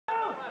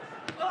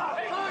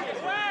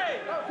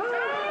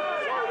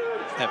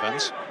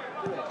Evans.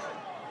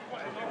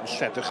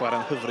 Lledrych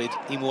chwarae'n hyfryd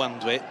I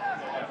Mwandwy.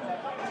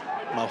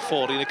 Mae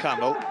Fori yn y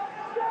canol.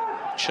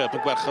 Chubb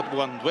yn gwerchod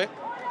Mwandwy.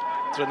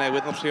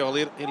 Drenewydd yn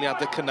rheoli'r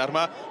eiliadau cynnar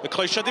yma. Y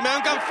croesiad I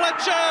mewn gan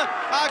Fletcher!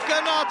 Ac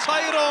yno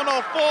Tyrone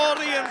o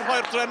Fori yn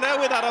rhoi'r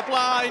Drenewydd ar y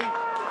blaen.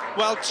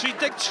 Wel,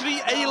 33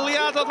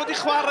 eiliad oedd wedi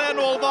chwarae yn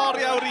ôl fawr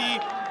iawn I.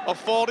 O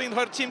Fori'n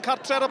rhoi'r tîm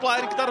cartre ar y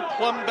blaen gyda'r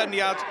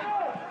plymbyniad.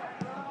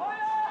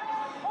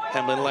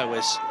 Emlyn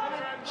Lewis.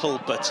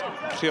 Hulbert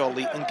yn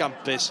rheoli yn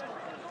gampus.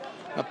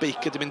 A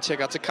Baker wedi mynd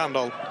tuag at y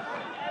canol.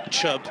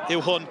 Chubb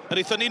yw hwn.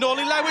 Yn eithon ni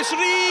nôl I Lewis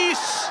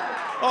Rhys!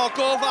 O,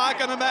 gol dda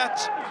gan y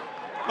Met.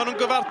 Maen nhw'n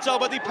gyfartal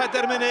wedi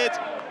 4 munud.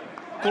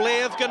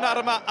 Gwledd gynnar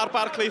yma ar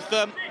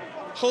Barclaytham.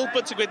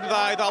 Hulbert yn gwneud yn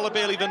dda I ddal y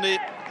bêl I fyny.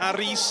 A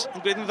Rhys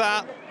yn gwneud yn dda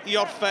I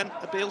orffen.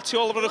 Y bêl tu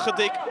ôl o'r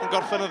ychydig yn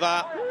gorffen yn dda.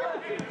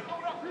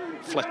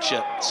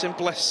 Fletcher, sy'n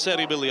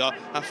bleser I wylio.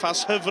 A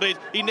ffas hyfryd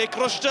I Nick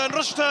Rushton.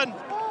 Rushton!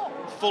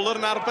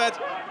 Fuller yn arbed.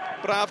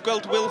 Braf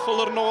gweld Will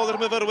Fuller nôl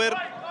i'r myfyrwyr.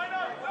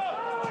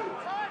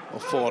 O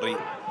Fori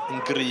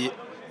yn gry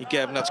I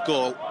gefn at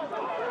gol.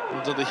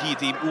 Yn dod o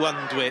hyd I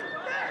Mwandwy.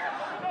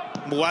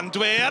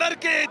 Mwandwy ar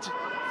ergyd!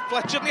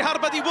 Fletcher ni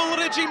harbed I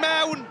Woolridge I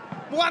mewn.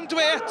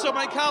 Mwandwy eto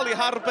mae'n cael I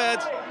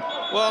harbed.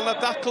 Wel, na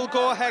dacl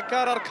go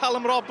hegar ar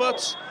Callum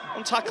Roberts.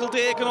 Ond tacl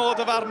 10 yn ôl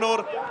y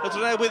farnwr. Y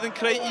Drenewydd yn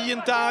creu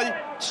 1, 2,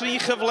 3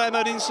 chyfle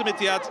mewn un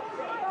symudiad.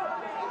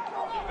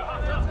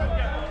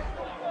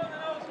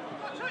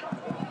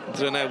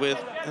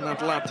 Drenewydd yn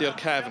adladio'r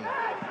cefn.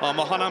 O,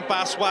 mae hwnna'n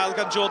bas wael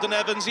gan Jordan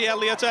Evans I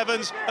Elliot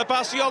Evans. Y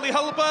bas I Oli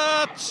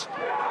Hulbert.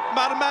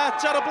 Mae'r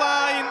Met ar y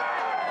blaen.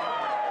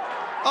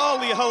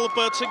 Oli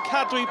Hulbert yn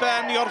cadw I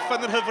ben I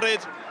orffen yn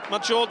hyfryd.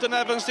 Mae Jordan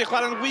Evans di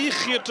chwarae'n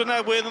wych i'r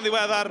Drenewydd yn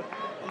ddiweddar.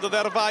 Ond oedd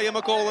e'r fai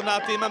am y gol yna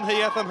dim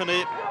amheuaeth am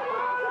hynny.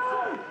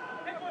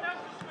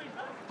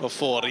 O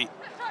Fori.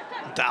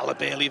 Dal y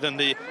bêl I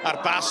fyny.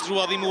 A'r bas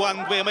drwodd I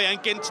Mwandwy. Mae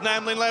e'n gynt na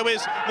Emlyn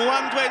Lewis.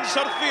 Mwandwy'n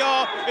syrthio.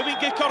 Yw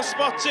i'n gico'r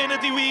spotyn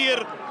ydi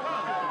wir.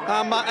 A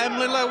mae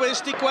Emlyn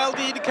Lewis di gweld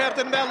un I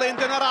Caerdydd melyn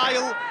dyn ar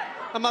ail.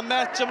 A mae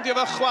Met yn mynd I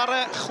efo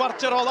chwarae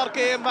chwarter ol ar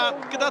gêm yma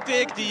gyda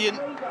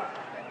 10-1.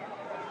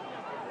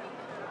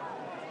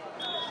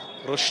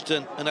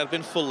 Rushton yn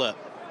erbyn Fuller.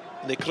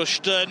 Nick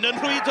Rushton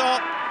yn rhwydo.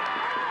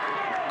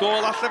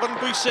 Gol allai fod yn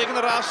bwysig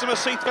yn y ras yma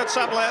 7fed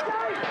safle.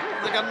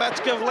 Mae gan Met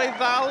gyfle I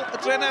ddal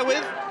y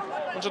Drenewydd.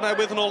 Ond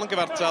Drenewydd yn ôl yn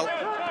gyfartal.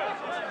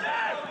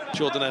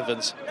 Jordan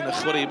Evans yn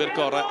ychwarebu'r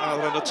gorau a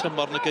ran y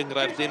tymor yn y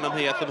gyngrair. Dim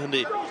amheuaeth am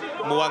hynny.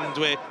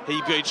 Mwandwy,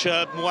 heibio I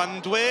Chubb.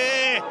 Mwandwy!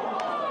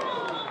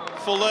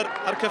 Fuller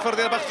ar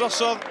cyffyrddiad bach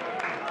drosodd.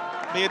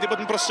 Mi wedi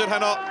bod yn brysur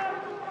heno.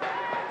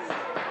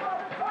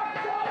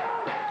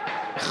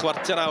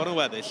 Chwarter awr yn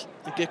weddill.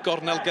 I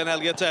gornel gan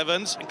Elliot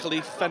Evans yn cael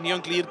ei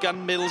ffenio'n glir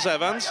gan Mills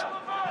Evans.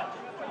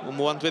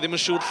 Mwandwy ddim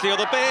yn siŵr lle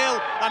oedd y bêl.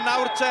 A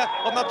nawr te,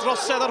 oedd na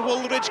drosedd ar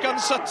Woolridge gan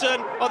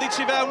Sutton. Oedd I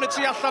tu fewn y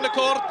tu allan y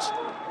cwrt.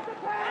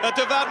 Y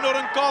dyfarnwr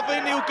yn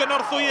gofyn i'w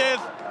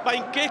gynorthwyydd.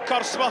 Mae'n gic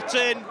o'r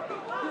spotyn.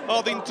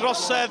 Oedd hi'n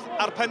drosedd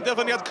a'r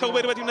penderfyniad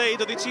cywir wedi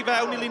wneud. Oedd hi tu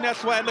fewn I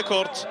linell wen y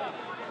cwrt.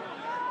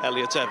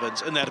 Elliot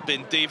Evans yn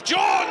erbyn Dave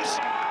Jones!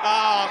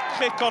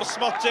 Clic o'r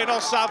spotyn o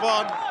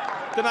safon.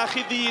 Dyna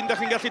chi ddyn, da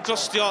chi'n gallu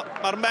drostio.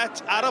 Mae'r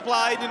Met ar y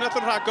blaen unwaith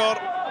yn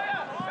rhagor.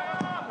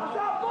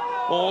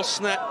 Os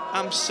na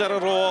amser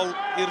ar ôl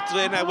i'r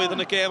Drenewydd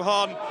yn y gêm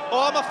hon.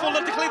 O, mae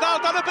Fuller di cael ei ddal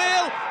dan y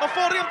bêl. O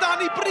Fori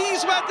amdani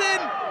Breeze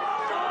wedyn.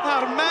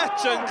 A'r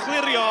Met yn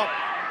clirio.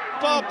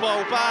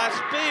 Bobl bach,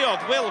 be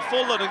oedd Will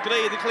Fuller yn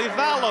greu, di cael ei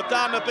ddal o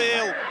dan y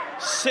bêl.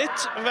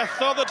 Sut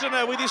fethodd y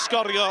Drenewydd I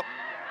sgorio?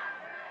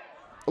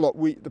 Look,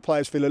 the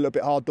players feel a little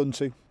bit hard done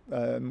to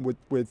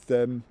with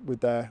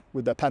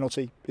their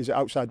penalty. Is it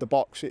outside the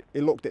box?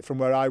 It looked it from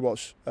where I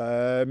was.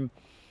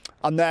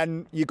 And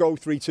then you go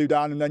 3-2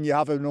 down, and then you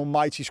have an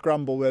almighty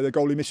scramble where the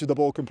goalie misses the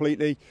ball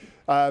completely.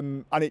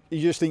 And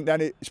you just think then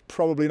it's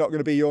probably not going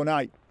to be your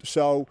night.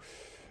 So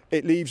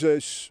it leaves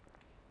us,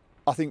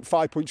 I think,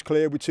 5 points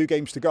clear with 2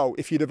 games to go.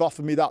 If you'd have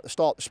offered me that to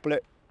start the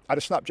split, I'd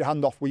have snapped your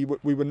hand off. We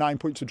were 9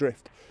 points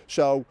adrift.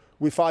 So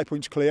with 5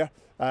 points clear,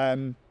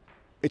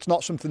 it's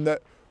not something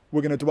that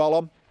we're going to dwell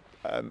on.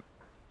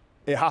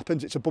 It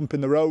happens, it's a bump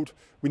in the road.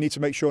 We need to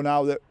make sure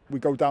now that we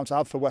go down to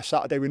Haverfordwest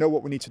Saturday. We know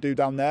what we need to do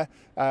down there,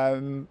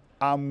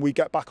 and we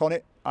get back on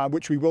it,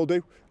 which we will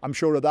do. I'm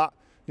sure of that.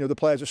 You know, the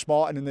players are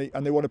smart and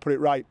they want to put it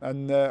right,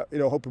 and you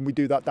know, hoping we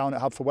do that down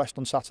at Haverfordwest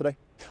on Saturday.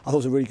 I thought it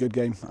was a really good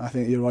game. I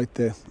think you're right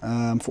there.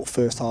 Thought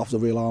first half was a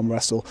real arm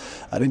wrestle,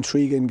 an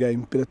intriguing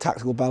game, bit of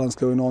tactical balance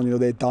going on. You know,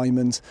 they're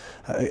diamonds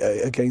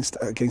against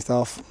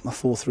our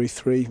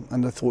 4-3-3,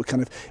 and I thought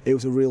it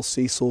was a real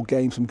seesaw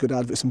game. Some good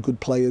adverts, some good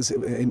players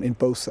in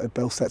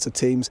both sets of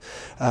teams.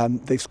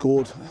 They've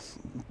scored.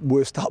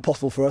 Worst start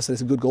possible for us, and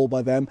it's a good goal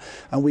by them,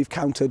 and we've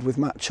countered with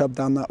Matt Chubb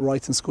down that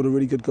right and scored a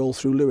really good goal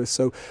through Lewis.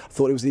 So I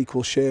thought it was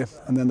equal share,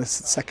 and then the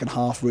second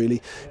half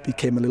really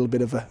became a little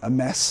bit of a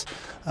mess,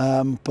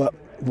 but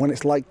when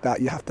it's like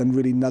that, you have to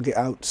really nug it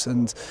out.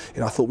 And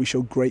I thought we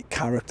showed great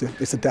character.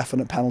 It's a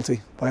definite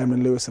penalty by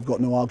Emlyn Lewis. I've got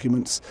no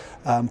arguments.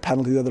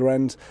 Penalty the other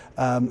end,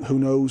 who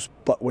knows?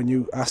 But when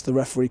you ask the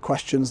referee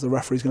questions, the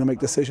referee's going to make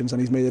decisions, and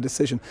he's made a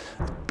decision.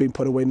 Been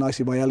put away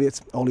nicely by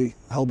Elliott. Ollie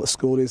Halbert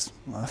scored his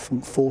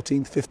from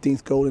 14th,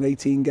 15th goal in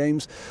 18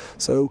 games.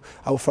 So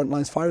our front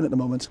line's firing at the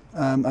moment,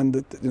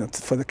 and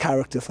for the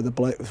character, for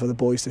the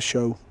boys to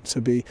show,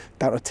 to be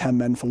down to 10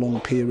 men for long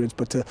periods,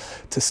 but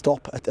to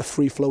stop at a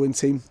free-flowing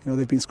team.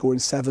 They've been scoring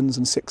 7s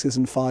and 6s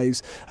and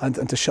 5s,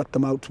 and to shut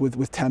them out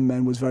with 10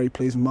 men was very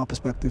pleasing from our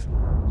perspective.